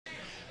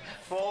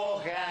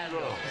4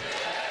 candles.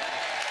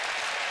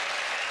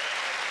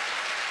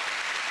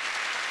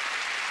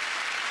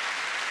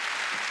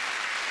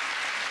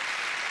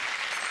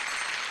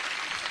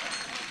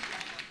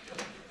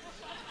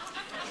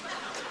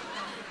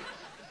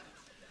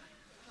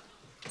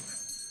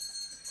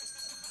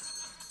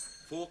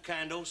 Four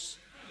candles.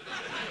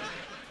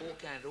 4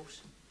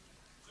 candles.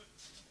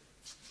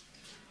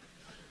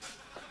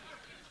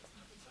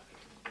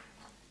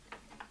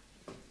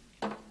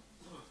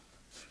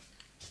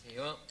 Here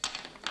you are.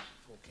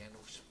 4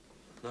 candles.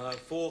 No,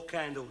 4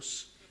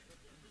 candles.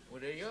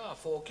 Well, there you are.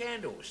 4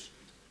 candles.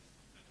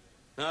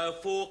 No,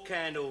 4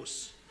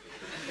 candles.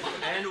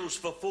 Handles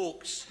for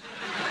forks.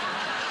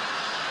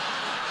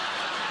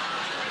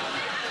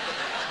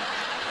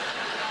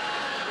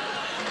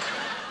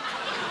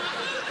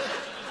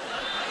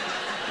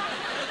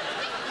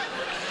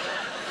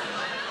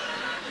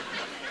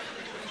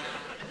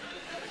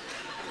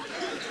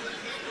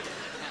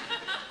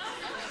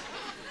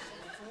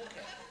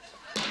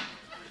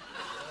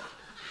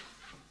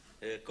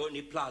 Got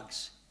any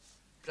plugs?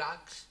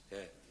 Plugs? Yeah.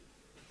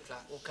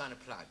 What kind of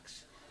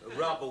plugs? A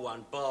rubber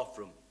one,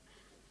 bathroom.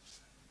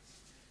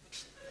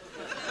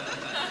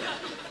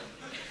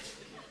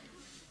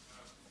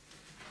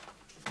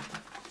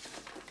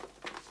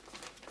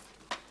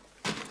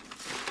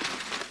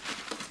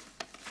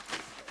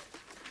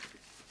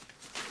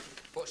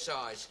 What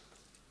size?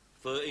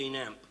 13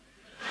 amp.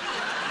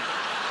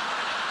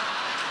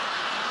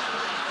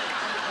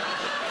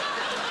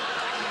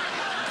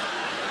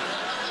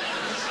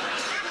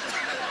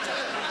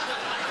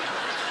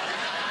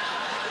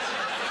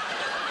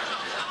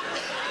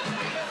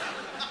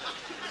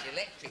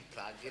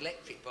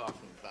 Electric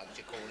bathroom plugs,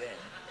 you call them.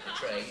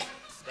 Trade,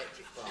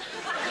 electric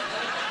bathroom.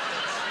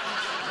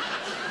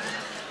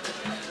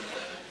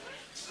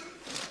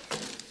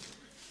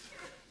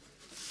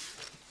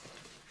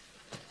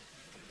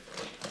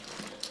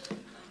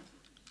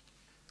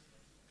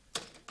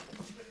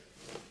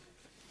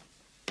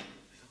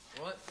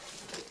 What?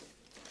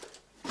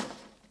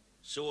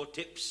 Saw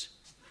tips.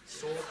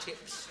 Saw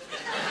tips?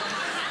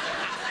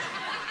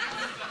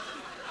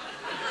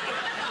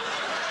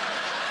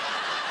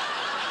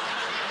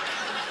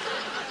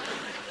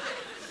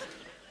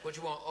 What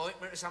do you want,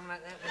 ointment or something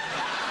like that?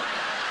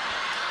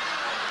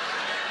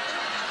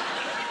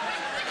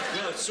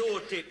 No, saw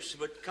tips,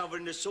 but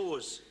covering the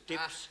saws.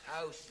 Tips.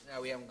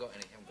 No, we haven't got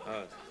any.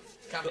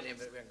 Come in here,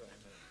 but we haven't got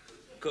any.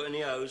 Got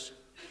any O's?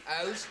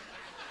 O's?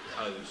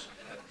 O's.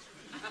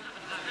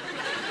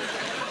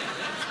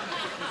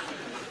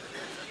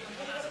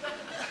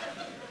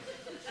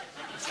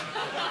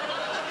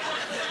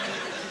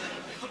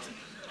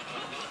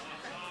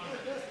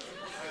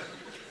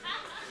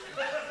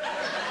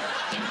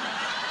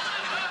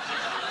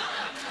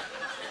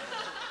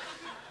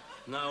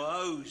 No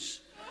O's.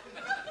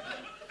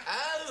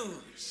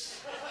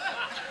 O's?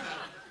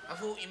 I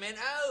thought you meant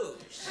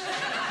O's.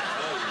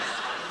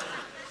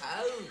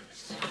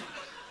 O's. You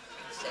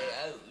say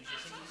O's, you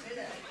think you said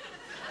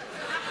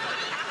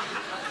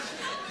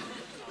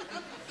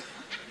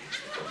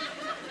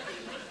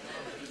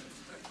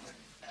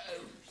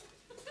O's.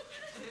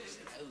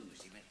 O's,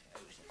 you meant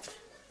O's.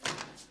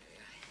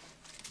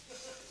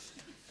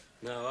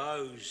 No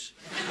O's.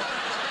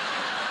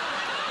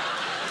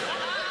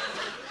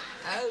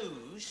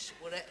 O's?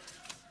 What a...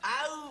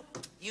 Oh,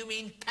 you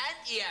mean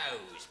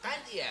pantyhose.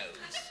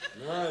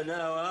 Pantyhose.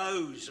 No,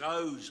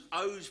 O's.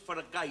 O's for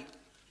the gate.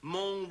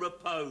 Mon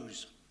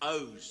repose.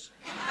 O's.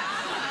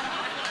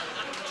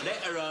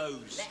 Letter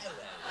O's. Letter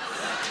O's.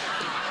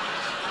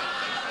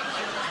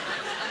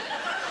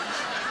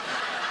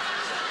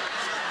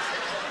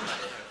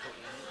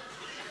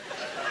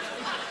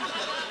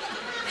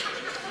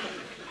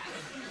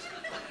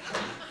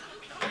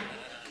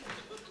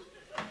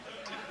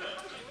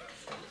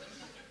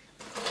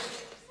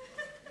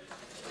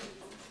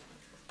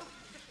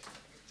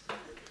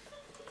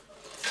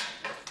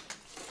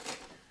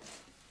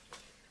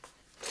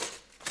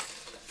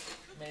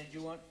 How many did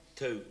you want?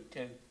 2.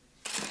 2.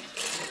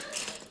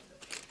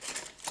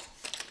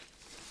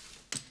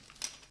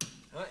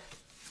 Right.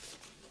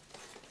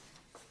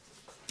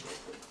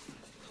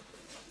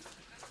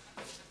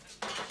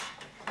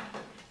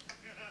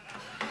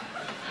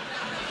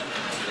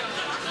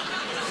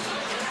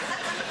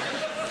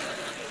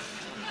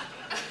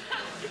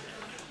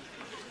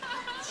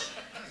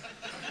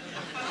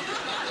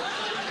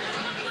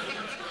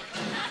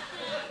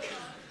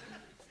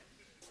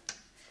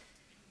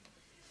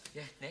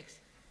 Yeah, next.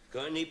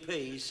 Got any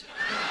peas?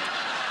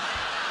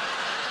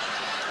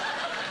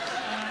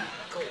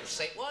 God's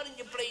sake, why didn't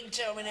you bleeding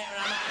tell me that when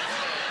I'm up the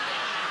stairs?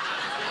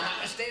 I'm up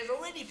the stairs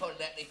already for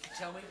that. They could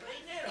tell me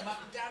bleeding there. I'm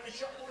up and down the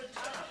shop all the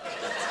time.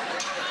 I've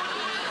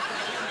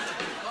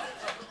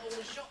got all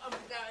the shop up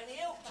and down in the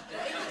help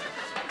today.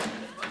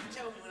 Why don't you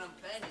tell me when I'm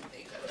planning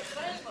things? I've got a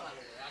plan by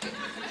the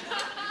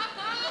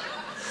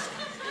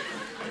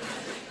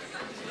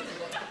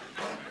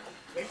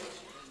way.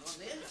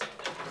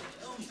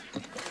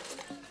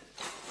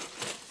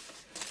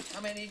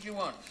 How many do you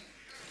want?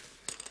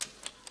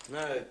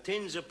 No,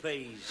 tins of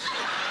peas.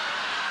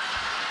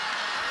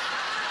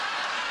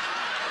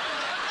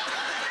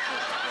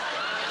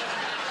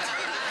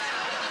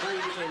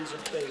 3 tins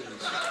of peas.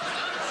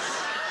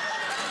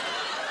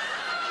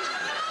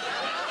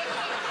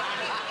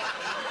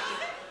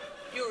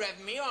 You're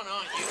having me on,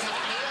 aren't you?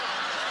 Having me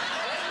on.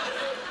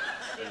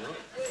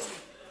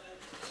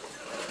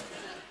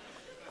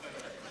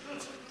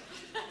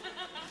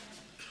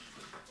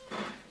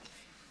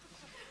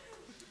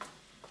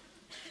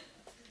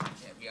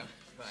 There we are.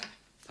 Right.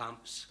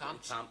 Pumps.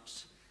 Pumps.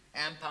 Pumps.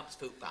 Hand pumps,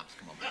 foot pumps,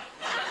 come on.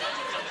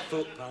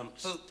 Foot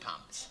pumps. Foot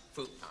pumps.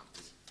 Foot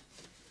pumps.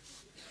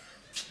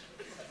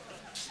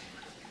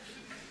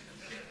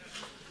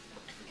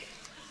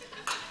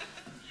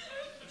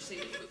 See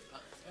your foot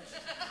pump.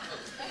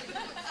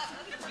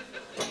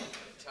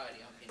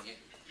 Tidy up in here.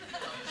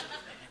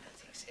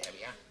 There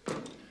we are.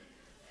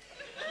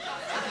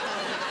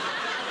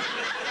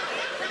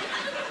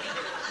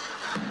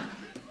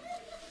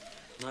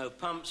 No,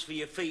 pumps for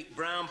your feet.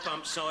 Brown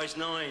pump, size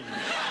 9.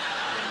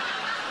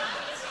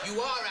 You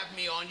are having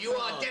me on. You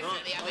are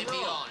definitely having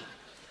me on.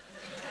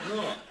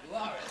 No. You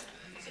are.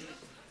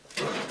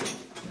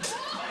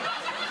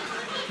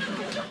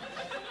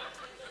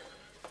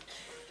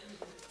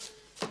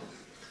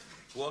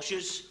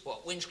 Washers.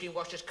 What, windscreen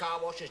washers, car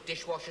washers,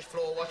 dishwashers,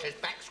 floor washers,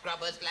 back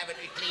scrubbers,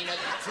 lavatory cleaners,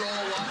 floor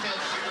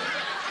washers.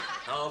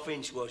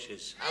 Half-inch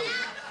washers. Oh,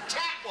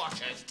 tap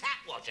washers,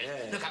 tap washers.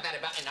 Yeah. Look, I've had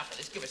about enough of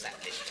this. Give us that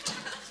list.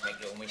 Let's make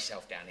it all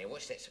myself down here.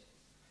 What's this?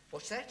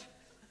 What's that?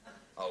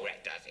 Oh,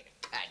 that does it.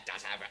 That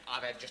does have it.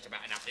 I've had just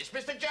about enough of this.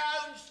 Mr.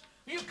 Jones,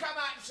 will you come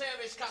out and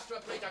service customer,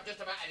 please? I've just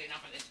about had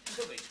enough of this.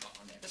 Look what it's got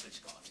on there. Look what it's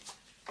got on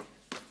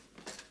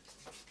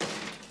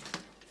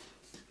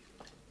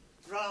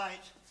there.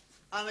 Right.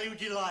 How many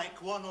would you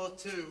like? 1 or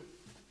 2?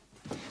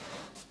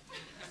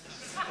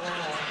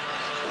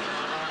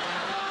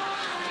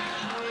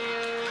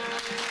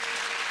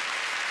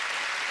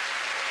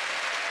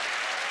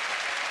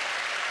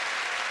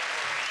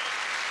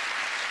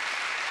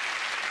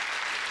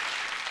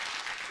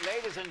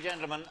 Ladies and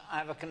gentlemen, I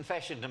have a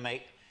confession to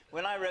make.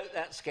 When I wrote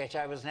that sketch,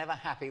 I was never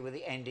happy with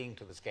the ending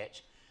to the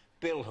sketch.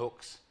 Bill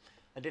hooks.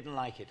 I didn't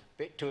like it. A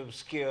bit too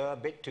obscure, a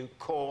bit too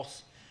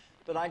coarse.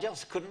 But I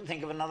just couldn't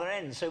think of another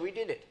end, so we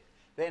did it.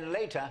 Then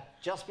later,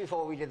 just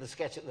before we did the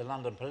sketch at the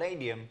London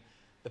Palladium,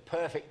 the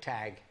perfect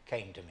tag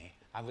came to me.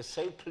 I was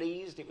so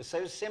pleased, it was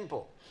so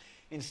simple.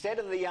 Instead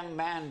of the young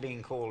man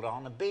being called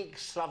on, a big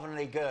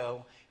slovenly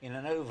girl in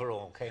an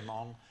overall came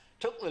on,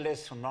 took the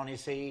list from Ronnie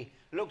C,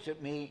 looked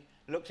at me,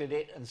 looked at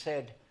it and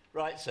said,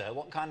 "Right, sir,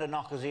 what kind of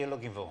knockers are you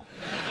looking for?"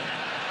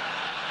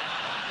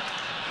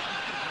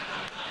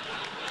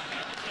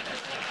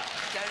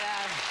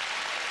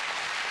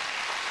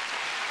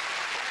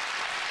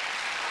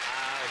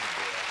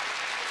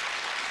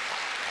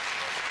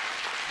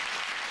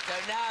 So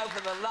now,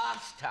 for the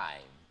last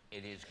time,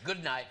 it is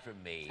good night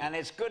from me. And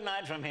it's good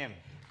night from him.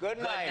 Good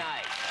night. Good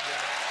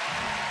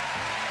night.